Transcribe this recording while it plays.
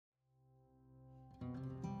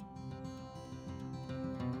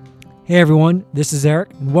Hey everyone, this is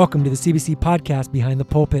Eric, and welcome to the CBC podcast Behind the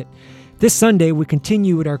Pulpit. This Sunday, we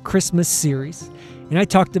continue with our Christmas series, and I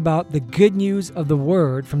talked about the good news of the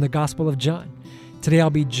Word from the Gospel of John. Today, I'll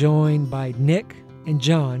be joined by Nick and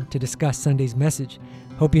John to discuss Sunday's message.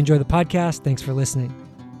 Hope you enjoy the podcast. Thanks for listening.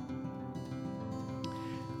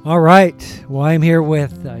 All right, well, I'm here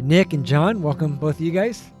with Nick and John. Welcome, both of you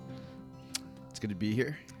guys. It's good to be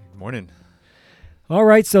here. Good morning. All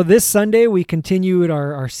right, so this Sunday we continued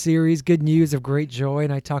our series, Good News of Great Joy,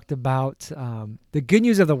 and I talked about the good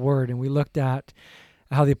news of the Word, and we looked at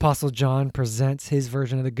how the Apostle John presents his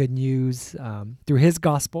version of the good news through his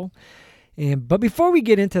gospel. But before we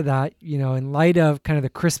get into that, in light of kind of the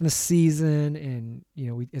Christmas season and,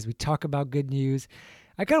 as we talk about good news,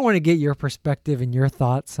 I kind of want to get your perspective and your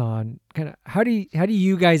thoughts on kind of how do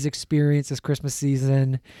you guys experience this Christmas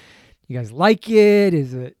season? You guys like it?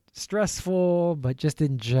 Is it stressful? But just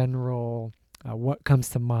in general, what comes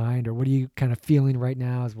to mind, or what are you kind of feeling right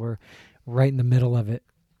now as we're right in the middle of it?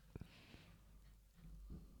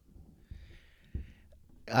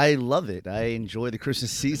 I love it. I enjoy the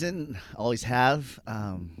Christmas season. Always have.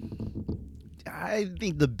 I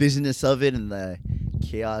think the busyness of it and the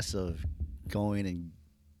chaos of going and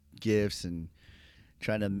gifts and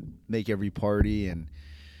trying to make every party and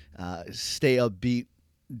stay upbeat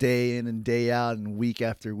day in and day out and week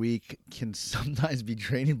after week can sometimes be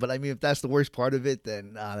draining. But I mean, if that's the worst part of it,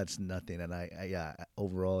 then that's nothing. And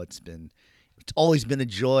overall, it's always been a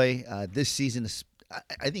joy. This season,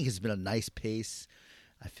 I think it's been a nice pace.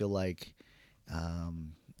 I feel like,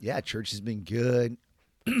 church has been good.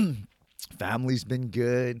 Family's been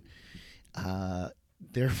good.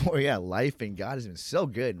 Therefore, life and God has been so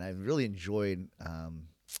good. And I've really enjoyed,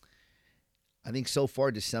 I think so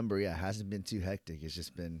far December, it hasn't been too hectic. It's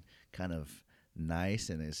just been kind of nice,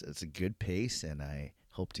 and it's a good pace, and I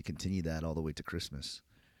hope to continue that all the way to Christmas.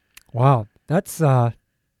 Wow, that's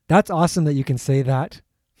awesome that you can say that.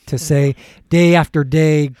 To say day after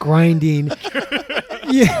day grinding,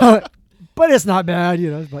 but it's not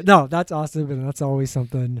bad, But no, that's awesome, and that's always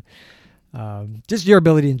something. Just your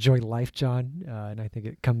ability to enjoy life, John, and I think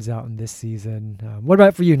it comes out in this season. What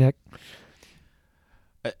about for you, Nick?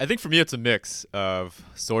 I think for me, it's a mix of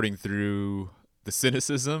sorting through the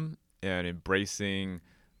cynicism and embracing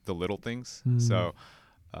the little things. Mm. So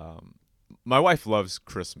my wife loves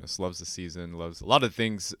Christmas, loves the season, loves a lot of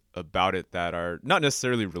things about it that are not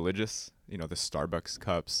necessarily religious, the Starbucks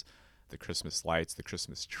cups, the Christmas lights, the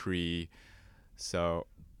Christmas tree. So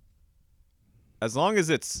as long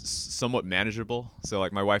as it's somewhat manageable, so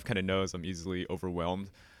like my wife kind of knows I'm easily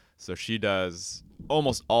overwhelmed. So she does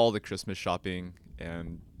almost all the Christmas shopping,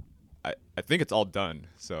 and I think it's all done.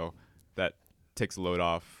 So that takes a load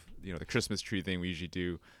off. The Christmas tree thing we usually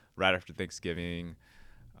do right after Thanksgiving.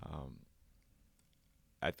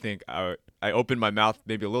 I think I opened my mouth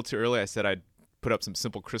maybe a little too early. I said I'd put up some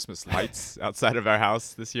simple Christmas lights outside of our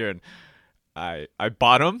house this year, and I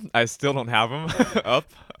bought them. I still don't have them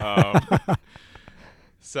up.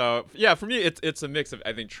 So for me, it's a mix of,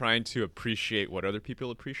 I think, trying to appreciate what other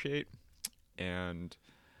people appreciate, and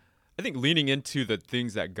I think leaning into the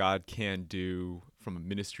things that God can do from a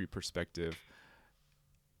ministry perspective,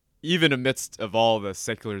 even amidst of all the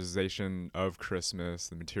secularization of Christmas,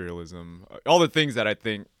 the materialism, all the things that I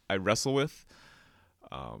think I wrestle with.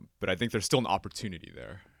 But I think there's still an opportunity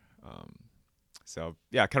there. Kind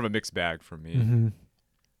of a mixed bag for me. Mm-hmm.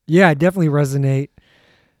 Yeah, I definitely resonate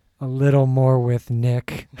a little more with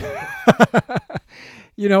Nick.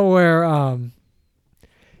 Where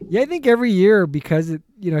I think every year, because it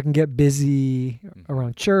can get busy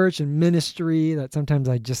around church and ministry, that sometimes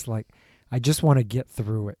I just want to get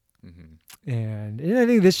through it. Mm-hmm. And I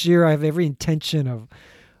think this year I have every intention of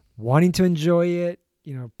wanting to enjoy it,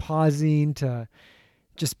 pausing to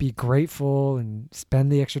just be grateful and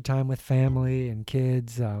spend the extra time with family and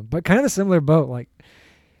kids. But kind of a similar boat. Like,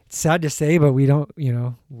 it's sad to say, but we haven't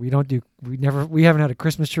had a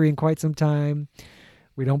Christmas tree in quite some time.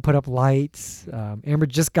 We don't put up lights. Amber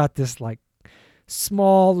just got this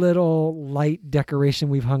small little light decoration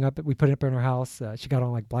we put it up in our house. She got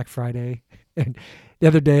on Black Friday. And the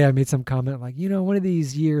other day I made some comment one of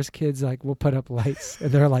these years kids we'll put up lights,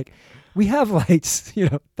 and they're like, we have lights,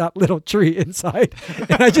 that little tree inside.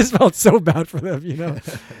 And I just felt so bad for them,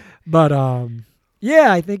 But I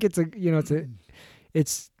think it's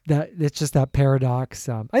just that paradox.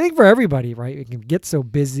 I think for everybody, right? It can get so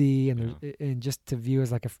busy and just to view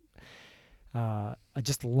as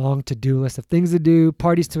just a long to-do list of things to do,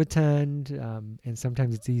 parties to attend, and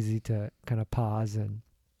sometimes it's easy to kind of pause and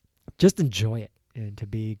just enjoy it and to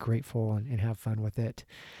be grateful and have fun with it.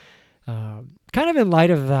 Kind of in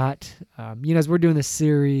light of that, as we're doing this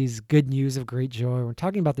series, Good News of Great Joy, we're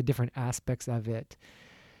talking about the different aspects of it.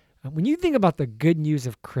 When you think about the good news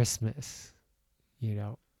of Christmas,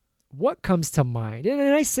 what comes to mind?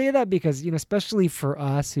 And I say that because, especially for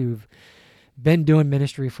us who've been doing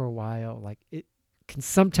ministry for a while, like it can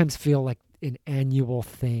sometimes feel like an annual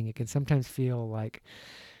thing. It can sometimes feel like,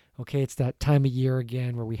 okay, it's that time of year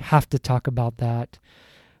again where we have to talk about that.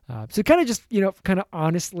 So kind of just, kind of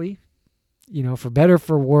honestly, for better,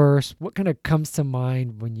 for worse, what kind of comes to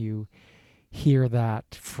mind when you hear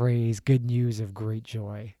that phrase, good news of great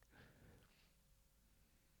joy?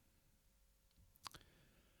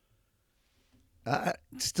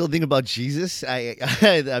 Still thinking about Jesus.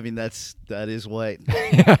 I mean, that is what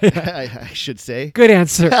I should say. Good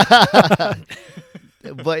answer.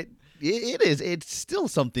 But it is. It's still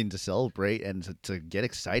something to celebrate and to get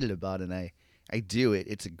excited about. And I do it.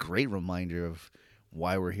 It's a great reminder of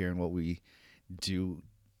why we're here and what we do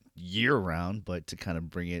year round, but to kind of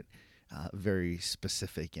bring it very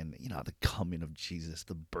specific and, the coming of Jesus,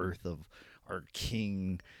 the birth of our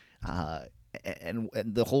King, and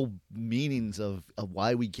the whole meanings of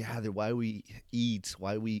why we gather, why we eat,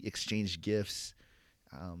 why we exchange gifts.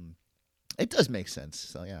 It does make sense.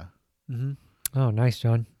 So, yeah. Mm-hmm. Oh, nice,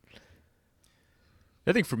 John.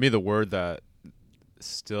 I think for me, the word that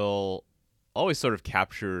still always sort of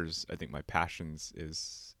captures, I think, my passions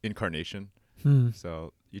is incarnation.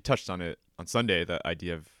 So you touched on it on Sunday, the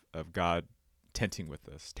idea of God tenting with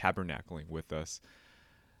us, tabernacling with us.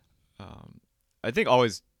 I think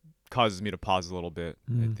always causes me to pause a little bit,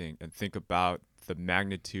 I think, and think about the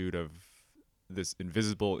magnitude of this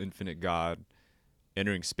invisible, infinite God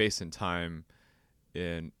entering space and time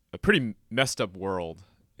in a pretty messed up world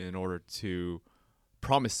in order to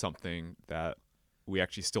promise something that we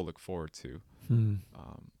actually still look forward to.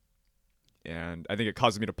 And I think it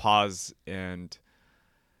causes me to pause and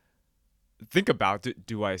think about,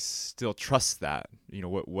 do I still trust that?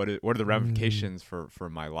 What are the ramifications for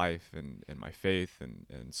my life and my faith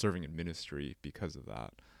and serving in ministry because of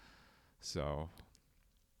that? So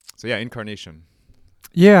yeah, incarnation.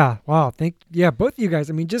 Yeah. Wow. Both of you guys.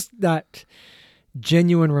 I mean, just that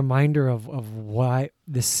genuine reminder of why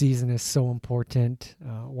this season is so important,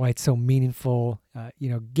 why it's so meaningful,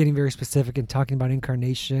 getting very specific and talking about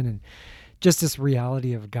incarnation and just this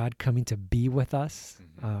reality of God coming to be with us.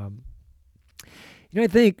 I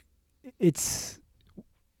think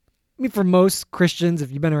for most Christians,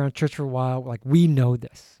 if you've been around church for a while, like we know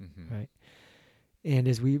this, right? And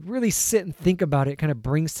as we really sit and think about it, it kind of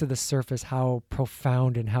brings to the surface how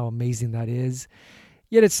profound and how amazing that is.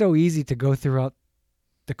 Yet it's so easy to go throughout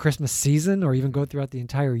the Christmas season or even go throughout the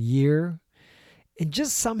entire year and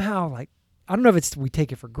just somehow, like, I don't know if it's we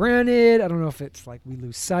take it for granted. I don't know if it's like we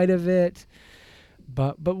lose sight of it.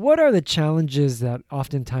 But what are the challenges that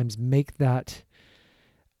oftentimes make that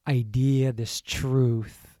idea, this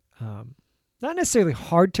truth, not necessarily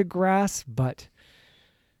hard to grasp, but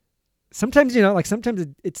sometimes, sometimes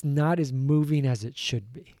it's not as moving as it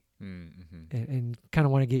should be. And kind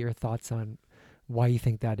of want to get your thoughts on why you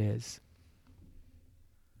think that is.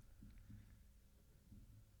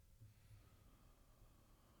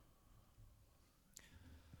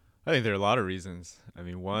 I think there are a lot of reasons. I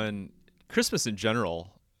mean, one, Christmas in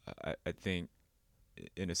general, I think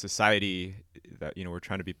in a society that, we're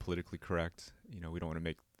trying to be politically correct, we don't want to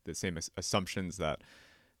make the same assumptions that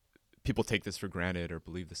people take this for granted or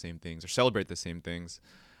believe the same things or celebrate the same things.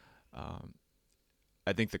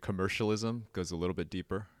 I think the commercialism goes a little bit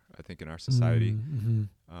deeper, I think, in our society.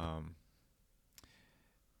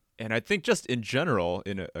 And I think just in general,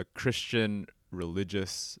 in a Christian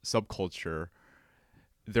religious subculture,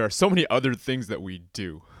 there are so many other things that we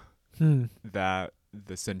do that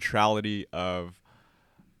the centrality of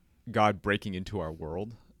God breaking into our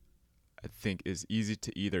world, I think, is easy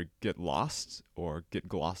to either get lost or get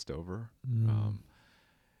glossed over.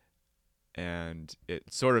 And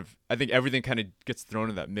it sort of, I think everything kind of gets thrown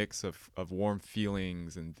in that mix of warm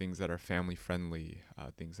feelings and things that are family friendly,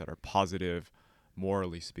 things that are positive,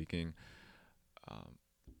 morally speaking.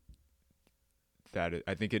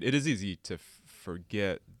 I think it is easy to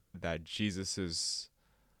forget that Jesus's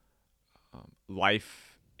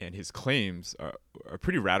life and his claims are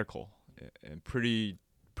pretty radical and pretty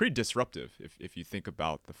disruptive if you think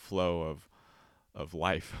about the flow of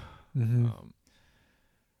life.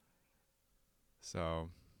 So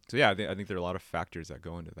yeah, I think there are a lot of factors that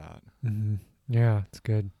go into that. Yeah, it's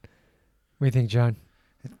good. What do you think, John?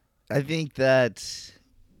 I think that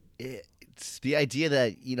it's the idea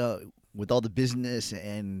that, with all the business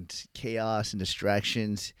and chaos and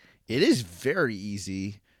distractions, it is very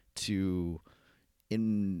easy to,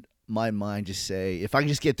 in my mind just say, if I can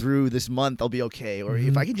just get through this month, I'll be okay. Or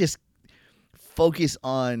if I can just focus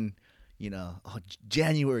on,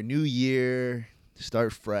 January, new year,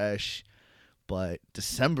 start fresh. But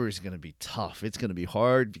December is going to be tough. It's going to be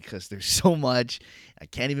hard because there's so much. I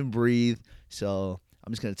can't even breathe. So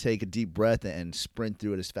I'm just going to take a deep breath and sprint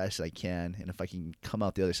through it as fast as I can. And if I can come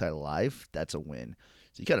out the other side alive, that's a win.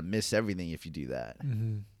 So you kind of miss everything if you do that.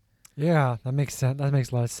 Mm-hmm. Yeah, that makes sense. That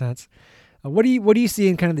makes a lot of sense. What do you see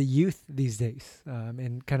in kind of the youth these days, and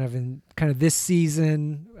in this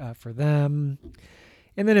season for them,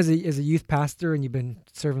 and then as a youth pastor, and you've been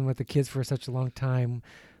serving with the kids for such a long time,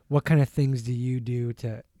 what kind of things do you do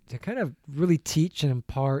to kind of really teach and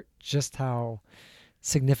impart just how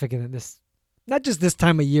significant this, not just this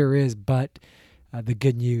time of year is, but the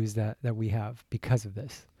good news that we have because of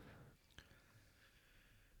this?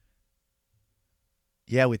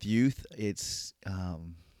 Yeah, with youth, it's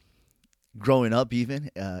growing up even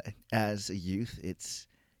as a youth, it's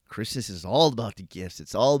Christmas is all about the gifts.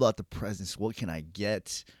 It's all about the presents. What can I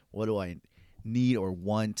get? What do I need or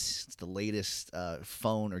want? It's the latest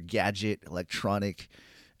phone or gadget, electronic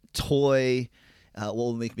toy. What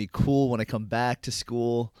will make me cool when I come back to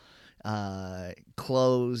school?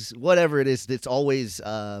 Clothes, whatever it is. It's always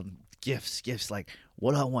gifts. Like,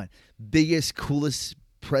 what do I want? Biggest, coolest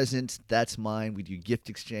present, that's mine. We do gift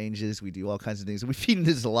exchanges. We do all kinds of things. We feed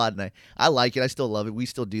into this a lot, and I like it. I still love it. We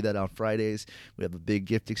still do that on Fridays. We have a big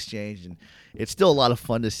gift exchange, and it's still a lot of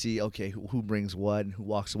fun to see, okay, who brings what and who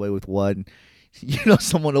walks away with what. And,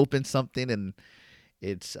 someone opens something, and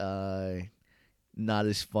it's not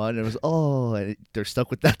as fun. It was, and they're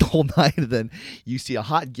stuck with that the whole night. And then you see a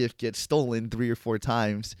hot gift get stolen 3 or 4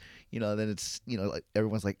 times. Then it's, like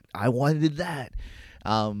everyone's like, I wanted that.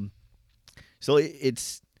 So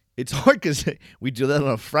it's hard because we do that on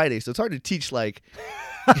a Friday. So it's hard to teach, like,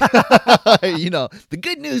 the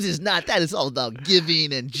good news is not that. It's all about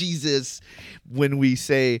giving and Jesus. When we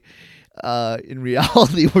say, in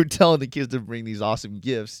reality, we're telling the kids to bring these awesome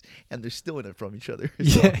gifts, and they're stealing it from each other.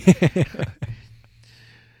 So,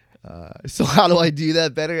 so how do I do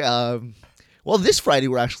that better? Well, this Friday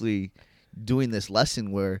we're actually doing this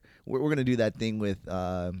lesson where we're going to do that thing with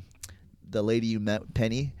the lady you met,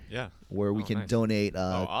 Penny. Yeah. Where we can nice. Donate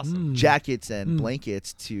awesome. jackets and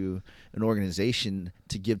blankets to an organization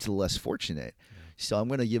to give to the less fortunate. Yeah. So I'm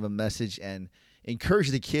going to give a message and encourage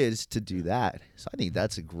the kids to do that. So I think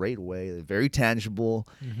that's a great way. Very tangible,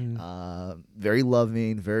 very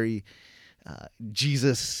loving, very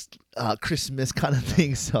Jesus Christmas kind of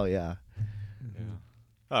thing. So yeah.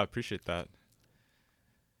 Oh, I appreciate that.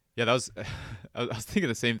 Yeah, that was. I was thinking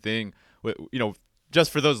the same thing.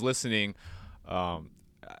 Just for those listening,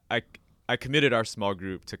 I committed our small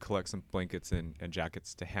group to collect some blankets and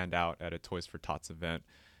jackets to hand out at a Toys for Tots event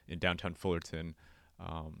in downtown Fullerton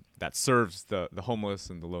that serves the homeless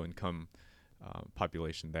and the low-income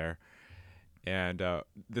population there. And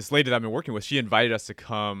this lady that I've been working with, she invited us to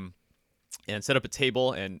come and set up a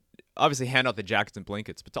table and obviously hand out the jackets and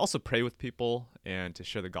blankets, but to also pray with people and to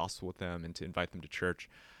share the gospel with them and to invite them to church.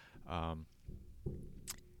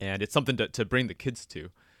 And it's something to bring the kids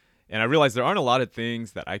to. And I realized there aren't a lot of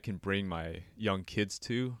things that I can bring my young kids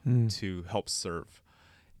to help serve.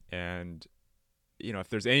 And, if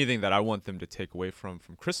there's anything that I want them to take away from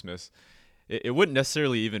Christmas, it wouldn't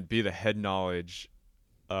necessarily even be the head knowledge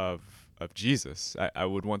of Jesus. I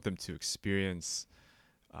would want them to experience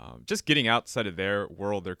just getting outside of their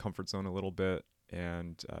world, their comfort zone a little bit,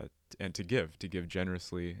 and to give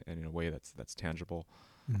generously and in a way that's tangible.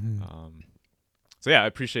 So yeah, I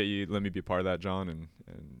appreciate you letting me be a part of that, John, and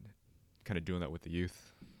kind of doing that with the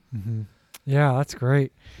youth. Yeah, that's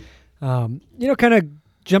great. Kind of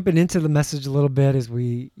jumping into the message a little bit as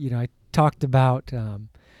I talked about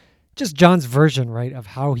just John's version, right, of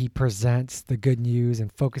how he presents the good news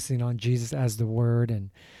and focusing on Jesus as the Word.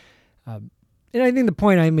 And I think the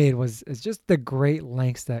point I made is just the great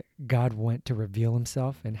lengths that God went to reveal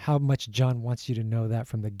himself and how much John wants you to know that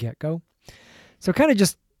from the get-go. So kind of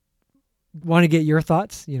just want to get your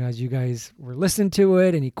thoughts, as you guys were listening to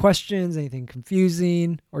it, any questions, anything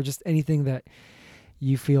confusing, or just anything that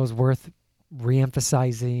you feel is worth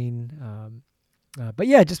reemphasizing. But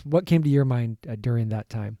yeah, just what came to your mind during that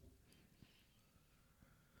time?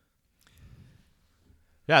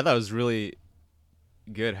 Yeah, I thought it was really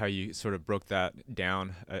good how you sort of broke that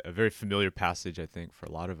down, a very familiar passage, I think, for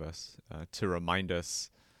a lot of us, to remind us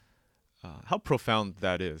how profound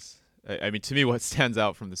that is. I mean, to me, what stands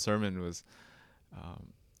out from the sermon was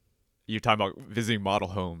you're talking about visiting model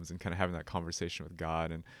homes and kind of having that conversation with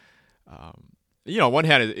God. And, on one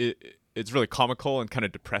hand, it's really comical and kind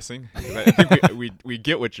of depressing. I think we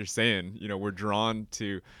get what you're saying. We're drawn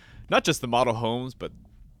to not just the model homes, but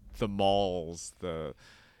the malls,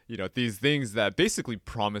 these things that basically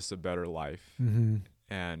promise a better life. Mm-hmm.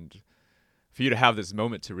 And for you to have this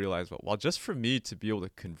moment to realize, well, just for me to be able to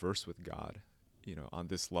converse with God, on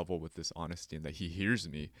this level with this honesty and that he hears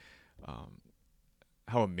me,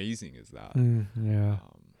 how amazing is that? Yeah.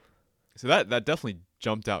 So that definitely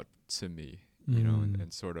jumped out to me,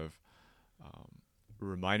 and sort of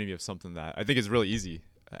reminded me of something that I think is really easy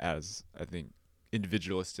as, I think,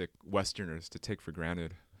 individualistic Westerners to take for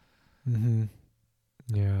granted. Mm-hmm.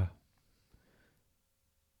 Yeah.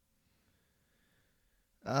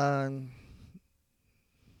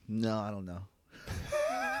 No, I don't know.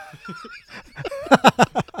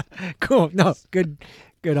 Cool. No, good,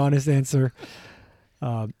 honest answer.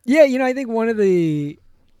 Yeah, I think one of the,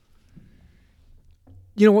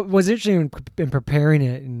 what was interesting in preparing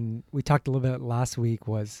it, and we talked a little bit last week,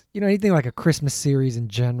 was, anything like a Christmas series in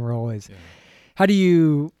general is, how do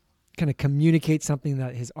you kind of communicate something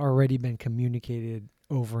that has already been communicated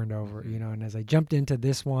over and over, and as I jumped into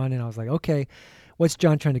this one and I was like, okay, what's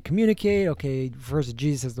John trying to communicate? Okay, refers to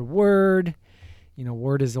Jesus as the Word.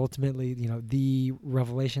 Word is ultimately, the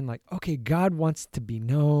revelation. Like, okay, God wants to be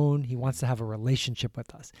known. He wants to have a relationship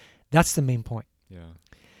with us. That's the main point. Yeah.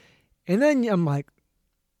 And then I'm like,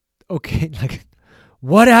 okay, like,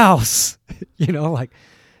 what else? Like,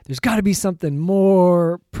 there's got to be something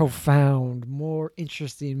more profound, more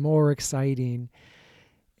interesting, more exciting.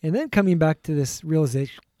 And then coming back to this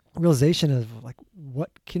realization of, like,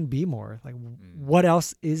 what can be more? Like, what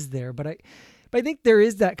else is there? But I think there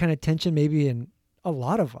is that kind of tension maybe in a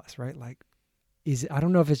lot of us, right? Like, I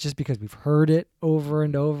don't know if it's just because we've heard it over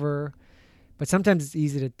and over, but sometimes it's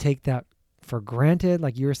easy to take that for granted,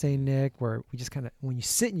 like you were saying, Nick, where we just kind of, when you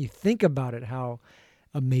sit and you think about it, how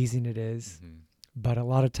amazing it is. Mm-hmm. But a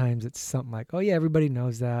lot of times it's something like, oh yeah, everybody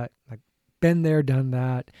knows that, like, been there, done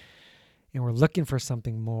that, and we're looking for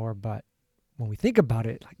something more. But when we think about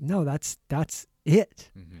it, like, no, that's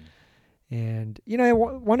it. Mm-hmm. And, I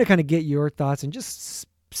want to kind of get your thoughts and just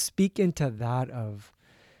speak into that of,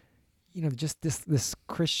 just this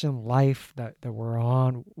Christian life that we're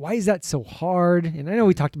on. Why is that so hard? And I know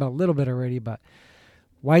we talked about a little bit already, but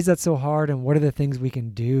why is that so hard? And what are the things we can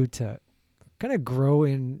do to kind of grow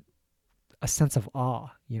in a sense of awe,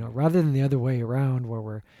 rather than the other way around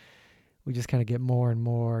where we just kind of get more and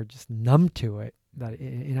more just numb to it, that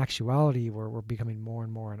in actuality we're becoming more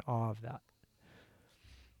and more in awe of that.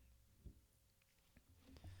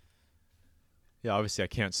 Yeah, obviously I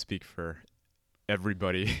can't speak for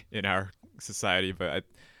everybody in our society, but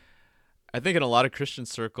I think in a lot of Christian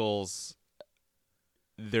circles,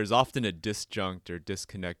 there's often a disjunct or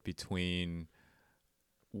disconnect between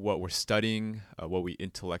what we're studying, what we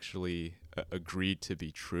intellectually agreed to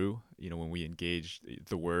be true, when we engage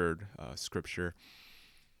the Word, Scripture,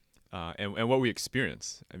 and what we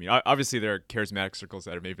experience. I mean, obviously there are charismatic circles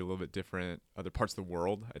that are maybe a little bit different. Other parts of the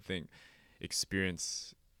world, I think,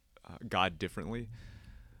 experience God differently.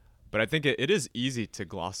 But I think it is easy to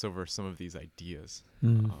gloss over some of these ideas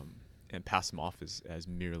and pass them off as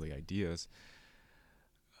merely ideas.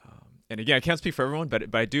 And again, I can't speak for everyone,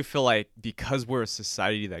 but I do feel like because we're a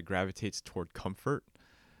society that gravitates toward comfort,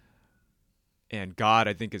 and God,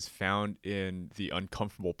 I think, is found in the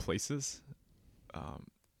uncomfortable places,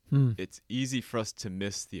 it's easy for us to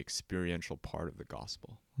miss the experiential part of the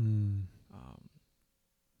gospel.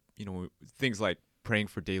 Things like praying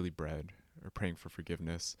for daily bread or praying for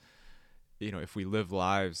forgiveness. If we live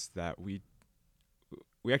lives that we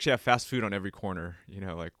actually have fast food on every corner,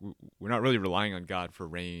 like we're not really relying on God for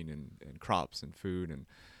rain and crops and food. And,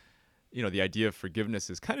 the idea of forgiveness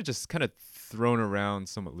is kind of thrown around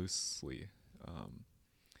somewhat loosely.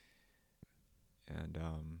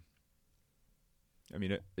 I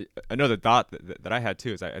mean, another thought that I had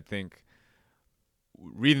too is I think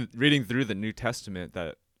reading through the New Testament,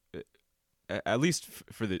 that at least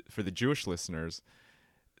for the Jewish listeners,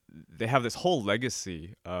 they have this whole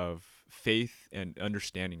legacy of faith and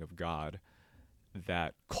understanding of God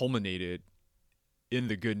that culminated in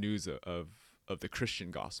the good news of the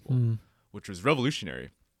Christian gospel, which was revolutionary.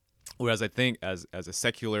 Whereas I think as a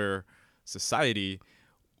secular society,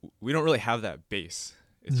 we don't really have that base.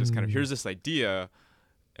 It's just kind of, here's this idea,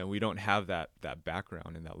 and we don't have that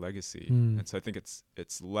background and that legacy. And so I think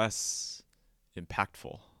it's less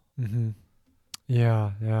impactful. Mm-hmm.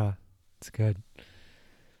 Yeah, it's good.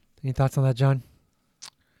 Any thoughts on that, John?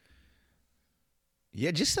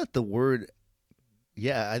 Yeah, just that the Word.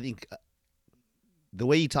 Yeah, I think the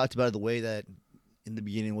way you talked about it, the way that in the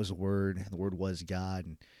beginning was the Word was God,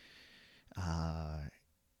 and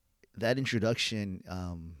that introduction,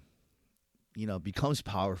 becomes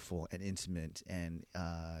powerful and intimate, and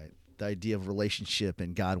the idea of relationship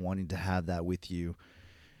and God wanting to have that with you.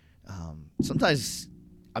 Sometimes,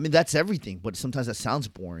 I mean, that's everything, but sometimes that sounds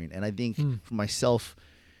boring. And I think for myself,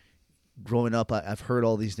 growing up, I've heard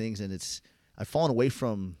all these things, and I've fallen away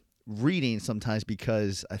from reading sometimes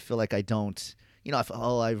because I feel like I don't,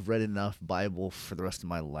 I've read enough Bible for the rest of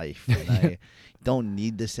my life, and I don't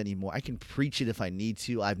need this anymore. I can preach it if I need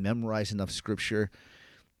to. I've memorized enough scripture.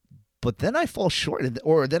 But then I fall short,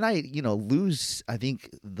 or then I, lose, I think,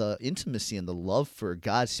 the intimacy and the love for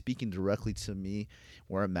God speaking directly to me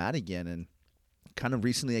where I'm at again. And kind of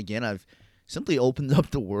recently, again, I've simply opened up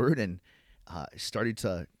the Word and started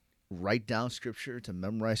to write down scripture, to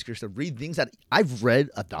memorize scripture, to read things that I've read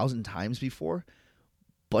 1,000 times before,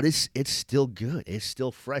 but it's still good. It's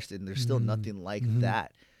still fresh, and there's still nothing like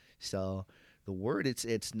that. So the Word,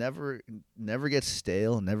 it's never gets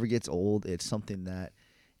stale, never gets old. It's something that,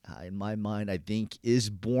 in my mind, I think is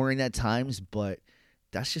boring at times, but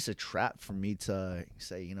that's just a trap for me to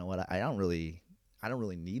say, you know what, I don't really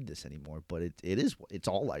need this anymore. But it's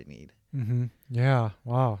all I need. Mm-hmm. Yeah.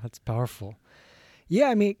 Wow. That's powerful. Yeah.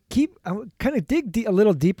 I mean, I kind of dig a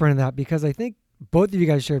little deeper in that, because I think both of you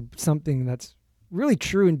guys shared something that's really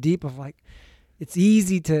true and deep of like, it's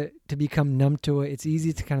easy to become numb to it. It's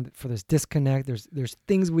easy to for this disconnect. There's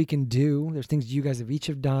things we can do. There's things you guys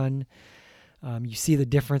have done. You see the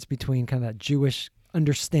difference between kind of that Jewish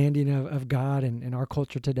understanding of God and our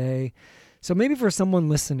culture today. So maybe for someone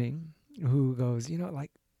listening who goes,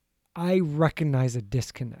 I recognize a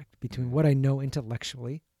disconnect between what I know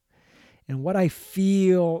intellectually and what I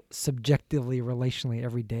feel subjectively, relationally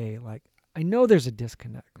every day. Like, I know there's a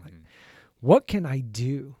disconnect. Like, what can I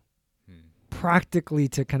do practically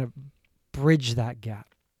to kind of bridge that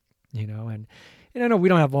gap? And I know we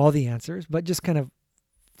don't have all the answers, but just kind of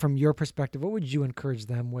from your perspective, what would you encourage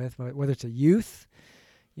them with, whether it's a youth,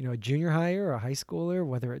 a junior higher or a high schooler,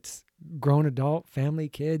 whether it's grown adult, family,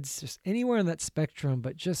 kids, just anywhere on that spectrum,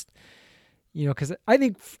 but just, because I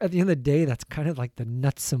think at the end of the day, that's kind of like the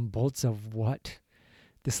nuts and bolts of what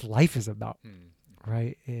this life is about,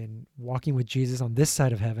 right? And walking with Jesus on this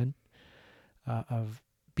side of heaven, of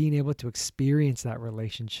being able to experience that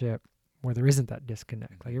relationship where there isn't that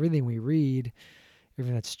disconnect. Like everything we read,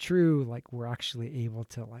 everything that's true, like we're actually able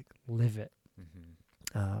to like live it.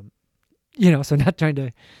 So not trying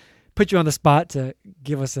to put you on the spot to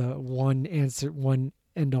give us a one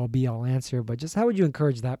end all be all answer, but just how would you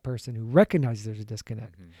encourage that person who recognizes there's a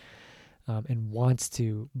disconnect and wants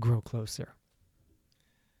to grow closer?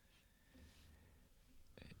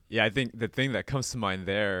 Yeah, I think the thing that comes to mind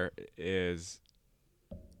there is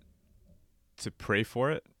to pray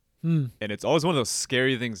for it. And it's always one of those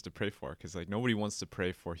scary things to pray for, because like nobody wants to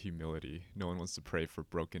pray for humility. No one wants to pray for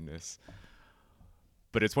brokenness.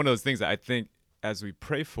 But it's one of those things that I think as we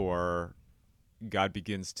pray for, God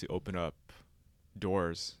begins to open up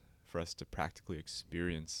doors for us to practically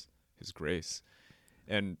experience his grace.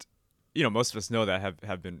 And, most of us know that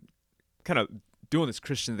have been kind of doing this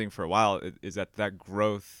Christian thing for a while, is that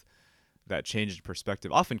growth, that change in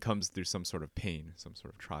perspective often comes through some sort of pain, some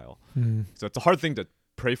sort of trial. So it's a hard thing to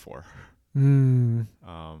pray for. And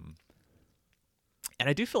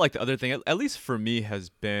I do feel like the other thing, at least for me, has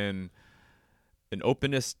been an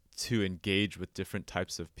openness to engage with different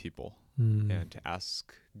types of people and to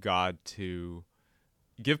ask God to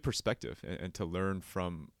give perspective and to learn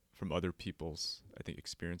from other people's, I think,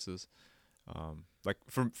 experiences. Like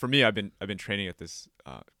for me, I've been training at this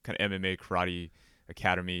kind of MMA karate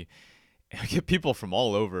academy, and I get people from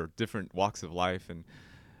all over, different walks of life, and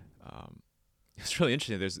it's really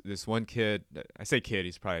interesting. There's this one kid, I say kid,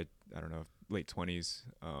 he's probably, I don't know, late 20s,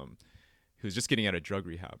 who's just getting out of drug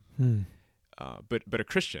rehab, but a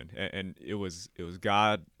Christian, and it was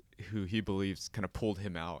God who he believes kind of pulled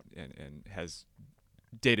him out and has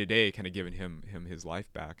day to day kind of given him his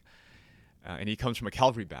life back, and he comes from a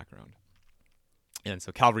Calvary background, and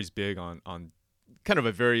so Calvary's big on kind of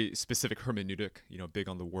a very specific hermeneutic, big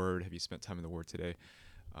on the Word. Have you spent time in the Word today?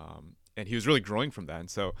 And he was really growing from that, and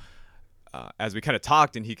so. As we kind of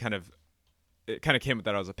talked, and it kind of came with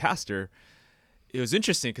that I was a pastor, it was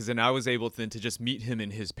interesting because then I was able to just meet him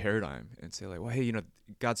in his paradigm and say like, well, hey,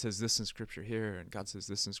 God says this in scripture here, and God says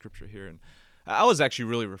this in scripture here. And I was actually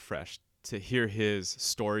really refreshed to hear his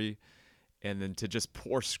story and then to just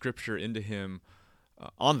pour scripture into him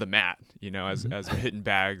on the mat, as we're hitting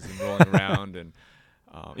bags and rolling around. And,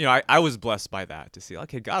 I was blessed by that to see,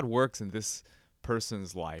 okay, God works in this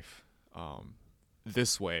person's life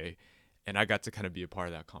this way. And I got to kind of be a part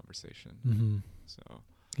of that conversation. So,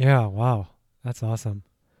 yeah, wow, that's awesome.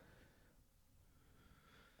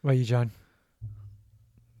 What about you, John?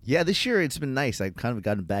 Yeah, this year it's been nice. I've kind of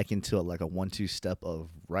gotten back into like a 1-2 step of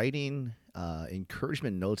writing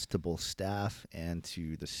encouragement notes to both staff and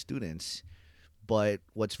to the students. But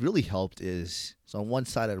what's really helped is, so on one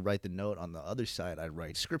side I'd write the note, on the other side I'd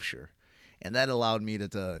write scripture, and that allowed me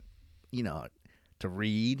to you know, to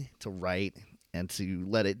read, to write, and to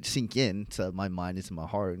let it sink in to my mind, into my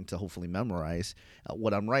heart, and to hopefully memorize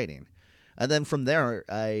what I'm writing. And then from there,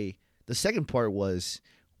 the second part was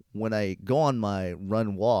when I go on my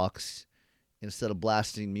run walks, instead of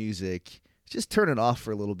blasting music, just turn it off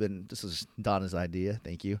for a little bit. And this was Donna's idea.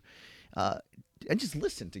 Thank you. And just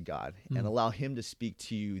listen to God and allow Him to speak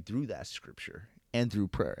to you through that scripture and through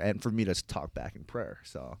prayer, and for me to talk back in prayer.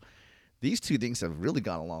 So these two things have really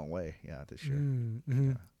gone a long way, this year.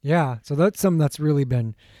 Mm-hmm. Yeah, so that's something that's really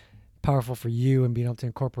been powerful for you, and being able to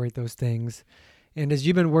incorporate those things. And as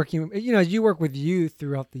you've been working, as you work with youth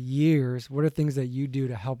throughout the years, what are things that you do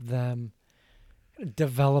to help them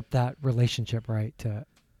develop that relationship, right? To,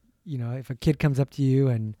 if a kid comes up to you,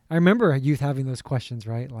 and I remember youth having those questions,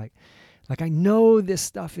 right? Like I know this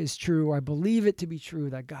stuff is true, or I believe it to be true,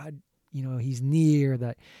 that God, He's near,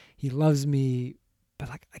 that He loves me, but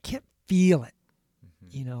like I can't feel it.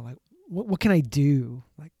 Mm-hmm. Like what can I do?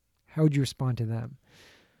 Like, how would you respond to them?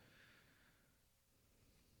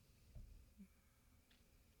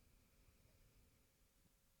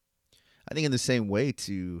 I think in the same way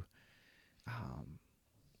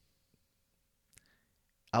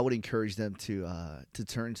I would encourage them to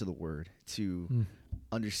turn to the Word, to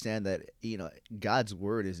understand that God's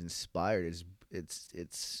Word is inspired.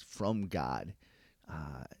 It's from God.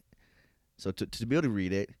 So to be able to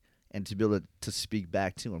read it and to be able to speak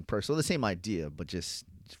back to Him personally, so the same idea, but just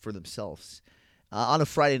for themselves. On a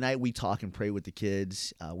Friday night, we talk and pray with the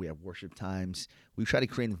kids. We have worship times. We try to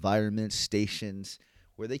create environments, stations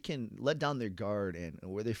where they can let down their guard and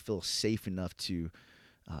where they feel safe enough to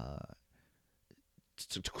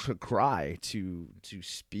cry, to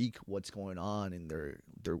speak what's going on in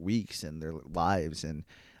their weeks and their lives. And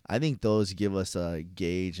I think those give us a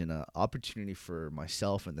gauge and an opportunity for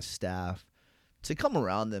myself and the staff to come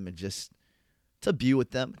around them and just to be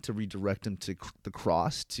with them, to redirect them to the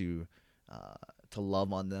cross, to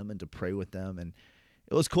love on them and to pray with them. And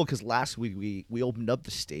it was cool because last week we opened up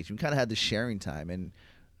the stage. We kind of had the sharing time, and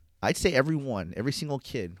I'd say every single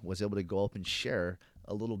kid was able to go up and share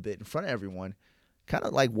a little bit in front of everyone, kind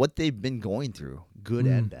of like what they've been going through, good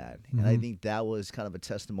and bad. And I think that was kind of a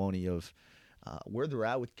testimony of where they're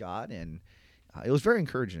at with God, and it was very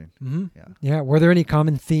encouraging. Mm-hmm. Yeah. Were there any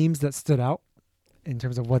common themes that stood out in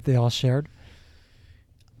terms of what they all shared?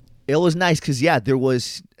 It was nice because there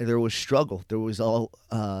was struggle. There was all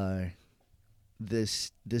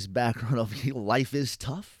this background of life is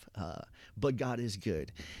tough, but God is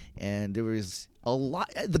good, and there was a lot.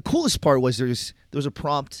 The coolest part was there was a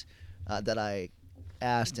prompt that I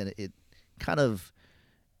asked, and it kind of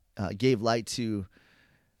gave light to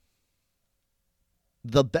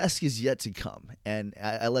the best is yet to come, and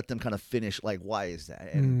I let them kind of finish, like, why is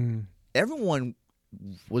that? And everyone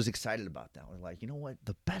was excited about that. We're like, you know what?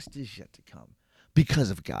 The best is yet to come because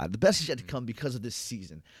of God. The best is yet to come because of this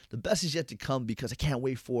season. The best is yet to come because I can't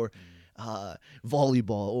wait for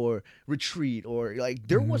volleyball or retreat, or like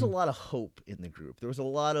there was a lot of hope in the group. There was a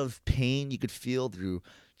lot of pain you could feel through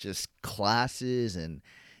just classes and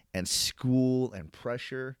school and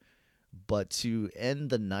pressure. But to end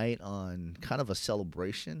the night on kind of a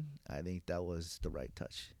celebration, I think that was the right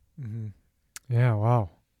touch. Mm-hmm. Yeah, wow.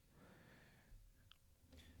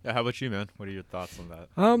 Yeah, how about you, man? What are your thoughts on that?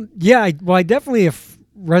 I definitely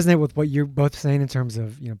resonate with what you're both saying in terms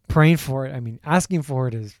of praying for it. I mean, asking for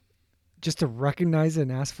it is just to recognize it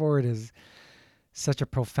and ask for it is such a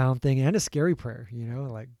profound thing and a scary prayer.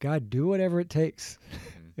 Like, God, do whatever it takes,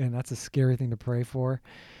 and that's a scary thing to pray for.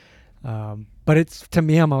 But it's, to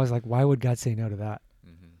me, I'm always like, why would God say no to that?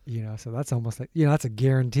 So that's almost like, that's a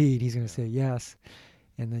guaranteed He's going to say yes,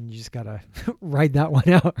 and then you just gotta ride that one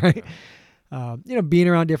out, right? Being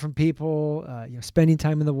around different people, spending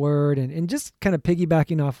time in the Word, and just kind of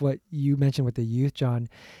piggybacking off what you mentioned with the youth, John.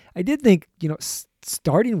 I did think,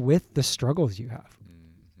 starting with the struggles you have.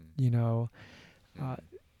 I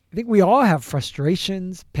think we all have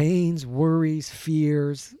frustrations, pains, worries,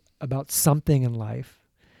 fears about something in life.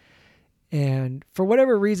 And for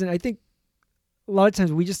whatever reason, I think a lot of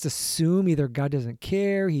times we just assume either God doesn't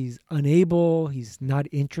care, He's unable, He's not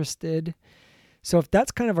interested. So if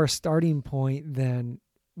that's kind of our starting point, then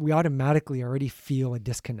we automatically already feel a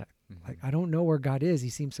disconnect. Like, I don't know where God is. He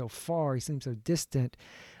seems so far. He seems so distant.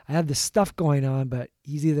 I have this stuff going on, but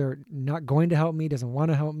He's either not going to help me, doesn't want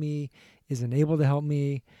to help me, isn't able to help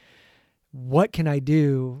me. What can I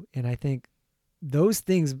do? And I think those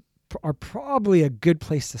things are probably a good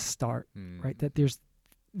place to start, right? That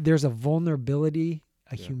there's a vulnerability,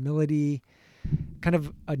 a Yeah. humility, kind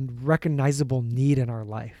of a recognizable need in our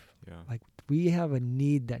life. Yeah. Like we have a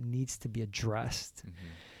need that needs to be addressed. Mm-hmm.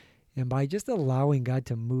 And by just allowing God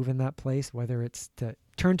to move in that place, whether it's to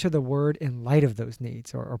turn to the word in light of those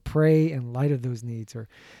needs, or pray in light of those needs, or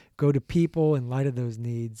go to people in light of those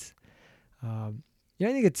needs. I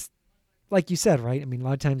think it's like you said, right? I mean, a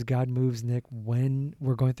lot of times God moves, Nick, when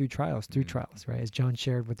we're going through trials, right? As John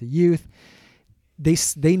shared with the youth,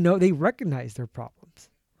 they know, they recognize their problems,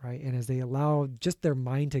 right? And as they allow just their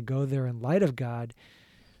mind to go there in light of God,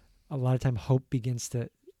 a lot of time hope begins to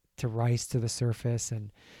rise to the surface.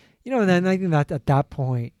 And, and then I think that at that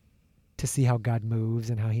point, to see how God moves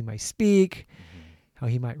and how he might speak, how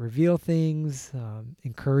he might reveal things,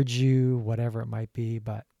 encourage you, whatever it might be.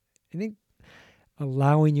 But I think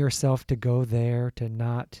allowing yourself to go there, to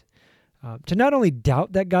not only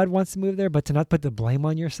doubt that God wants to move there, but to not put the blame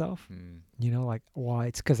on yourself. Like, well,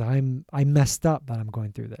 it's because I messed up that I'm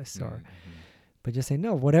going through this, but just say,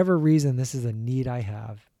 no, whatever reason, this is a need I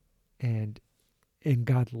have, and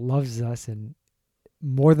God loves us, and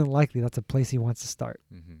more than likely that's a place he wants to start,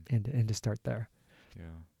 and to start there.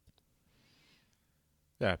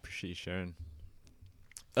 Yeah, I appreciate you sharing.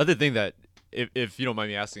 Other thing that, if you don't mind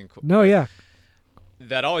me asking, no, yeah,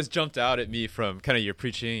 that always jumped out at me from kind of your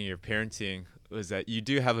preaching and your parenting was that you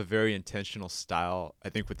do have a very intentional style, I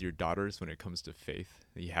think, with your daughters when it comes to faith.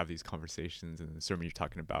 You have these conversations, and the sermon you're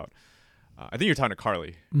talking about, I think you're talking to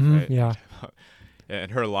Carly, right? Yeah.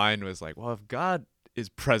 And her line was like, well, if God is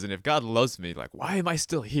present, if God loves me, like, why am I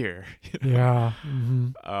still here? Yeah.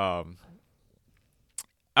 I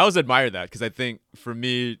always admire that, because I think for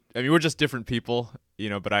me, I mean, we're just different people,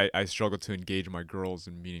 but I struggle to engage my girls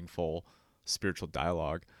in meaningful spiritual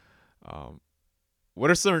dialogue. What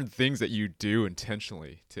are certain things that you do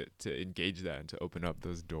intentionally to engage that and to open up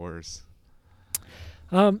those doors?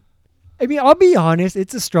 I mean, I'll be honest,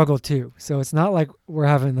 it's a struggle too. So it's not like we're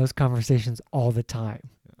having those conversations all the time.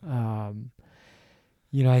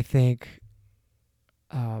 I think,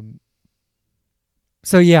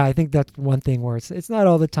 so yeah, I think that's one thing where it's not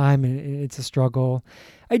all the time, and it's a struggle.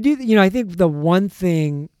 I think the one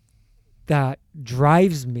thing that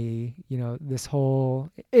drives me, this whole,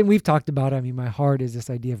 and we've talked about it, I mean, my heart is this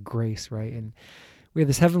idea of grace, right? And we have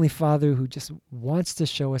this Heavenly Father who just wants to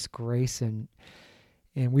show us grace, and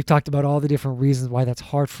we've talked about all the different reasons why that's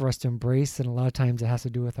hard for us to embrace, and a lot of times it has to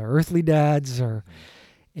do with our earthly dads, and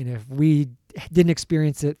if we didn't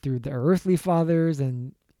experience it through our earthly fathers,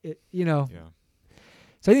 and Yeah.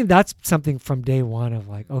 So I think that's something from day one of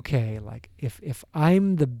like, okay, like if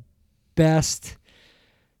I'm the best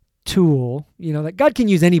tool, that God can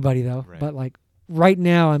use anybody though, Right. but like right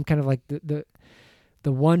now I'm kind of like the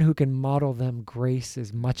one who can model them grace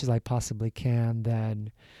as much as I possibly can,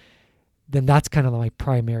 then that's kind of my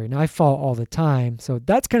primary. Now I fall all the time, so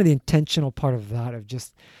that's kind of the intentional part of that, of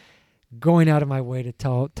just going out of my way to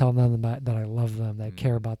tell them that I love them, that I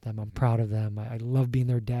care about them, I'm proud of them, I love being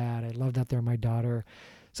their dad, I love that they're my daughter.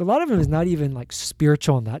 So a lot of them is not even like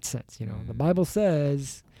spiritual in that sense, the Bible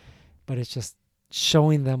says, but it's just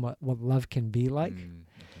showing them what love can be like.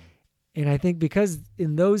 And I think because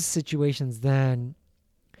in those situations, then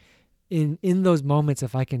in those moments,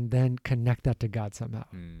 if I can then connect that to God somehow,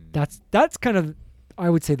 that's kind of, I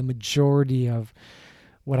would say, the majority of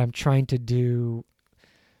what I'm trying to do.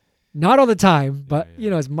 Not all the time, but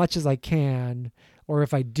as much as I can. Or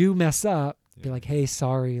if I do mess up, be like, hey,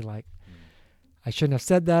 sorry, like I shouldn't have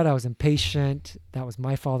said that. I was impatient. That was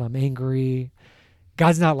my fault. I'm angry.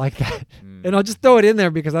 God's not like that. And I'll just throw it in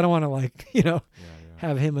there because I don't want to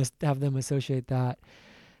have them associate that.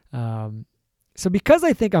 So because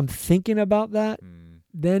I think I'm thinking about that,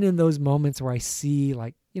 then in those moments where I see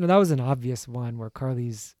like, that was an obvious one where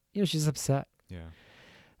Carly's, she's upset.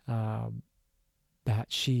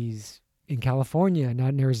 That she's in California, not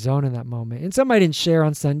in Arizona in that moment. And some I didn't share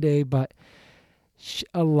on Sunday, but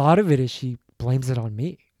a lot of it is she blames it on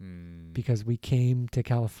me because we came to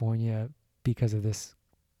California because of this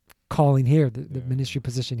calling here, the ministry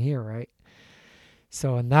position here, right?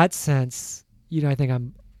 So in that sense, I think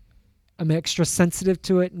I'm extra sensitive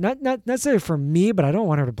to it. Not necessarily for me, but I don't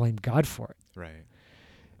want her to blame God for it. Right.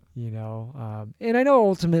 And I know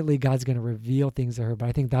ultimately God's going to reveal things to her, but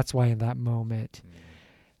I think that's why in that moment,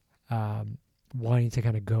 wanting to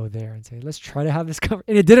kind of go there and say, let's try to have this conversation.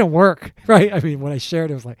 And it didn't work, right? I mean, when I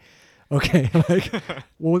shared it, was like, okay, like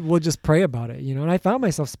we'll just pray about it, and I found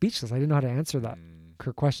myself speechless. I didn't know how to answer that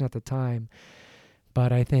her question at the time.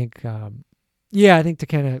 But I think, I think to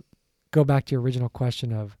kind of go back to your original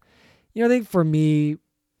question of, I think for me,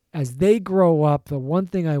 as they grow up, the one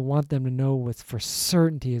thing I want them to know with for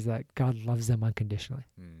certainty is that God loves them unconditionally.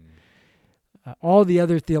 All the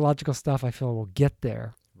other theological stuff I feel will get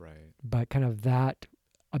there, Right. but kind of that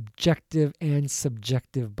objective and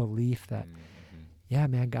subjective belief that, yeah,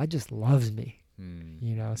 man, God just loves me,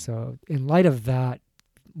 you know? So in light of that,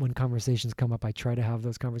 when conversations come up, I try to have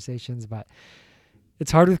those conversations, but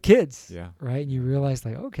it's hard with kids, Yeah. right? And you realize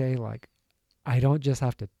like, okay, like I don't just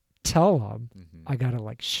have to tell them, Mm-hmm. I got to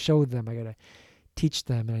like show them, I got to teach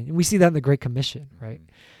them. And we see that in the Great Commission, right?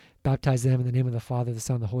 Baptize them in the name of the Father, the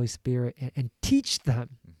Son, and the Holy Spirit, and teach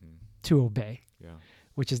them to obey, Yeah.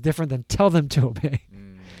 which is different than tell them to obey.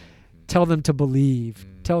 Tell them to believe,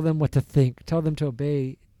 tell them what to think, tell them to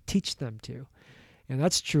obey, teach them to. And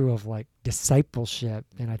that's true of like discipleship,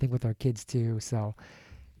 and I think with our kids too. So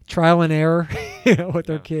trial and error, you know, with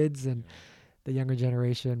our kids and the younger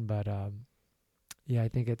generation. But yeah, I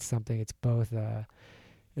think it's something, it's both,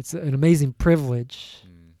 it's an amazing privilege,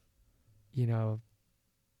 you know,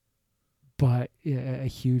 but a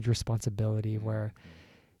huge responsibility where,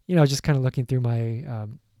 you know, just kind of looking through my,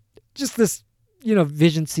 just this, you know,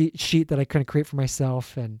 vision sheet that I kind of create for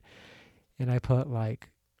myself. And I put like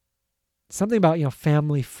something about, you know,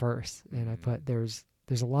 family first. And I put, there's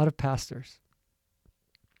a lot of pastors,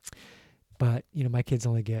 but, you know, my kids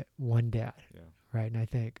only get one dad. Yeah. Right. And I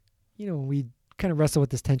think, you know, when we kind of wrestle with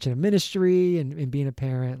this tension of ministry and being a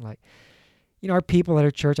parent, like, you know, our people at our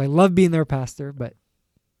church, I love being their pastor, but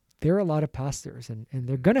there are a lot of pastors and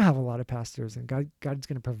they're going to have a lot of pastors, and God's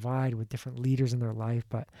going to provide with different leaders in their life,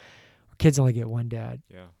 but our kids only get one dad,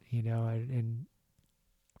 you know, and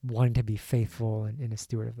wanting to be faithful and a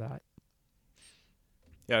steward of that.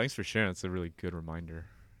 Yeah, thanks for sharing. It's a really good reminder.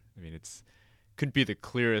 I mean, couldn't be the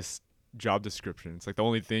clearest job description. It's like the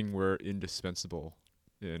only thing we're indispensable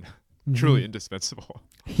in, truly indispensable.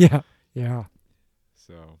 Yeah, yeah.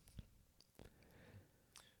 So,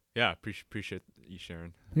 yeah, appreciate you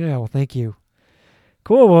sharing. Yeah, well, thank you.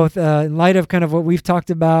 Cool. Well, in light of kind of what we've talked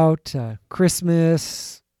about,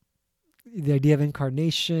 Christmas, the idea of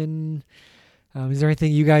incarnation, is there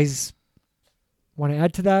anything you guys want to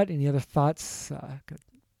add to that? Any other thoughts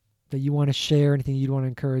that you want to share? Anything you'd want to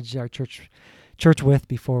encourage our church with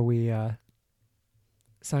before we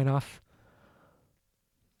sign off?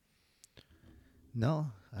 No,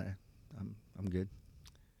 I'm good.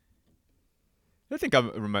 I think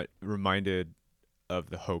I'm reminded of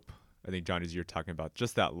the hope. I think, John, as you're talking about,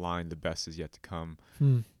 just that line, "the best is yet to come,"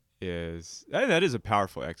 that is a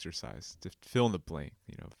powerful exercise to fill in the blank.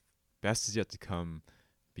 You know, best is yet to come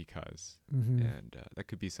because, and that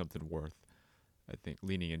could be something worth, I think,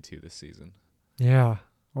 leaning into this season. Yeah.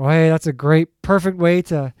 Well, hey, that's a perfect way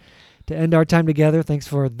to end our time together. Thanks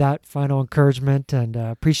for that final encouragement, and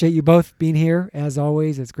appreciate you both being here. As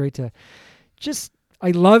always, it's great to I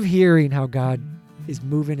love hearing how God is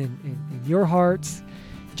moving in your hearts,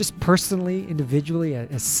 just personally, individually,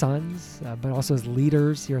 as sons, but also as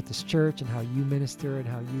leaders here at this church, and how you minister and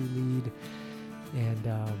how you lead.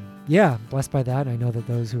 And blessed by that. I know that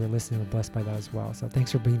those who are listening are blessed by that as well. So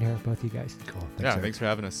thanks for being here, both of you guys. Cool. Thanks for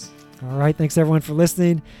having us. All right. Thanks, everyone, for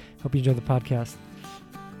listening. Hope you enjoyed the podcast.